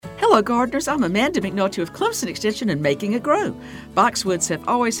Hello, gardeners. I'm Amanda McNulty with Clemson Extension and Making It Grow. Boxwoods have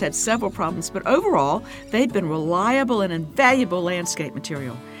always had several problems, but overall, they've been reliable and invaluable landscape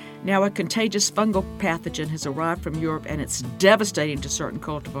material. Now, a contagious fungal pathogen has arrived from Europe, and it's devastating to certain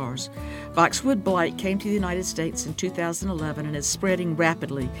cultivars. Boxwood blight came to the United States in 2011 and is spreading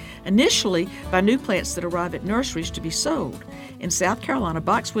rapidly, initially by new plants that arrive at nurseries to be sold. In South Carolina,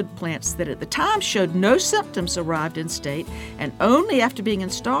 boxwood plants that at the time showed no symptoms arrived in state, and only after being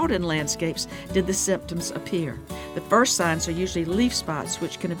installed in landscapes did the symptoms appear. The first signs are usually leaf spots,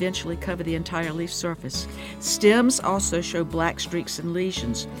 which can eventually cover the entire leaf surface. Stems also show black streaks and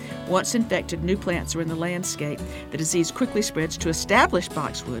lesions. Once infected, new plants are in the landscape. The disease quickly spreads to established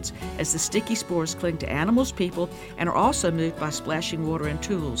boxwoods as the sticky spores cling to animals, people, and are also moved by splashing water and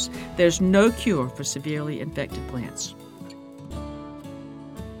tools. There's no cure for severely infected plants.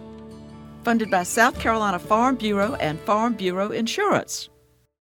 Funded by South Carolina Farm Bureau and Farm Bureau Insurance.